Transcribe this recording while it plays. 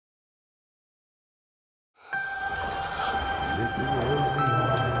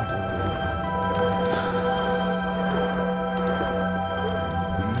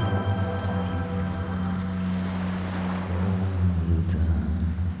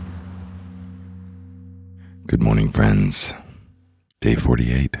Good morning, friends. Day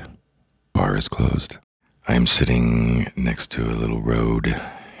 48. Bar is closed. I am sitting next to a little road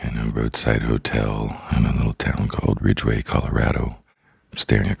in a roadside hotel in a little town called Ridgway, Colorado. I'm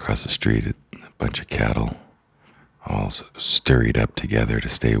staring across the street at a bunch of cattle, all stirred up together to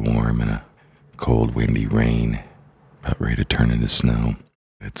stay warm in a cold, windy rain, about ready to turn into snow.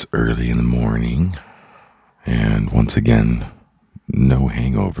 It's early in the morning, and once again, no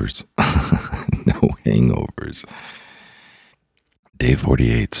hangovers. No hangovers. Day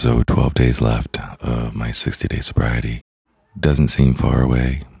 48, so 12 days left of my 60-day sobriety. Doesn't seem far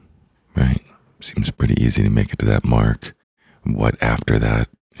away, right? Seems pretty easy to make it to that mark. What after that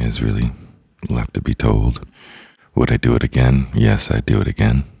is really left to be told. Would I do it again? Yes, I'd do it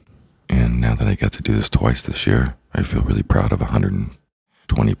again. And now that I got to do this twice this year, I feel really proud of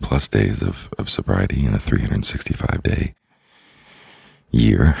 120 plus days of sobriety in a 365-day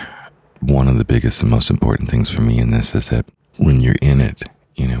year. One of the biggest and most important things for me in this is that when you're in it,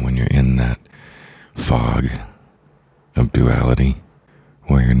 when you're in that fog of duality,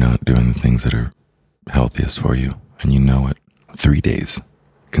 where you're not doing the things that are healthiest for you, and you know it, 3 days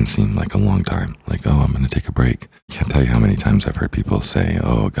can seem like a long time. Like, oh, I'm going to take a break. I can't tell you how many times I've heard people say,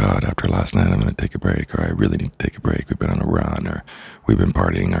 oh God, after last night, I'm going to take a break, or I really need to take a break. We've been on a run, or we've been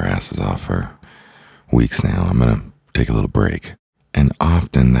partying our asses off for weeks now. I'm going to take a little break. And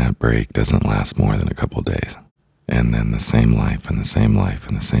often that break doesn't last more than a couple of days. And then the same life and the same life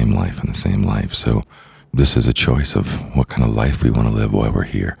and the same life and the same life. So this is a choice of what kind of life we want to live while we're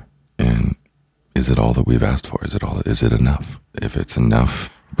here. And is it all that we've asked for? Is it enough? If it's enough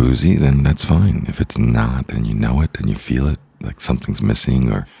boozy, then that's fine. If it's not, and you know it and you feel it, like something's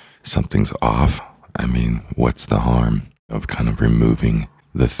missing or something's off, what's the harm of kind of removing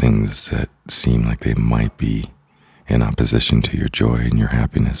the things that seem like they might be in opposition to your joy and your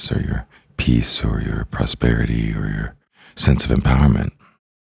happiness or your peace or your prosperity or your sense of empowerment?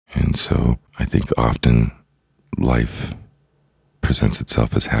 And so I think often life presents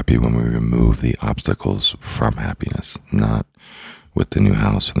itself as happy when we remove the obstacles from happiness, not with the new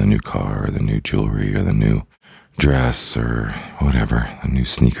house or the new car or the new jewelry or the new dress or whatever, the new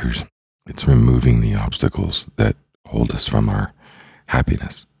sneakers. It's removing the obstacles that hold us from our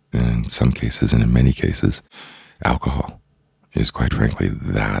happiness. And in some cases, and in many cases, alcohol is quite frankly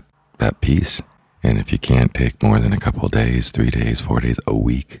that piece. And if you can't take more than a couple of days, 3 days, 4 days, a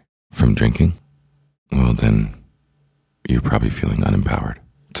week from drinking, well, then you're probably feeling unempowered.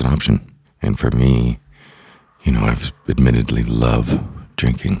 It's an option. And for me, I've admittedly love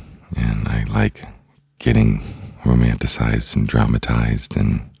drinking, and I like getting romanticized and dramatized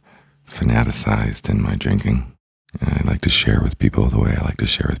and fanaticized in my drinking. And I like to share with people the way I like to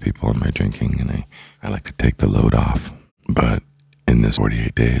share with people in my drinking, and I like to take the load off. But in this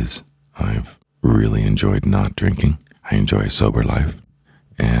 48 days, I've really enjoyed not drinking. I enjoy a sober life,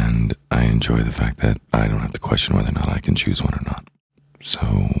 and I enjoy the fact that I don't have to question whether or not I can choose one or not.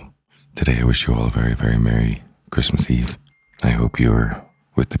 So today I wish you all a very, very Merry Christmas Eve. I hope you're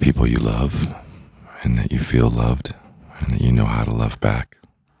with the people you love, and that you feel loved, and that you know how to love back,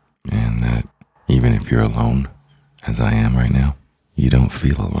 and that even if you're alone, as I am right now, you don't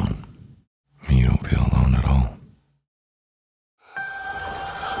feel alone. You don't feel alone at all.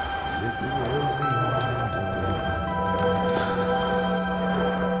 Liquor was the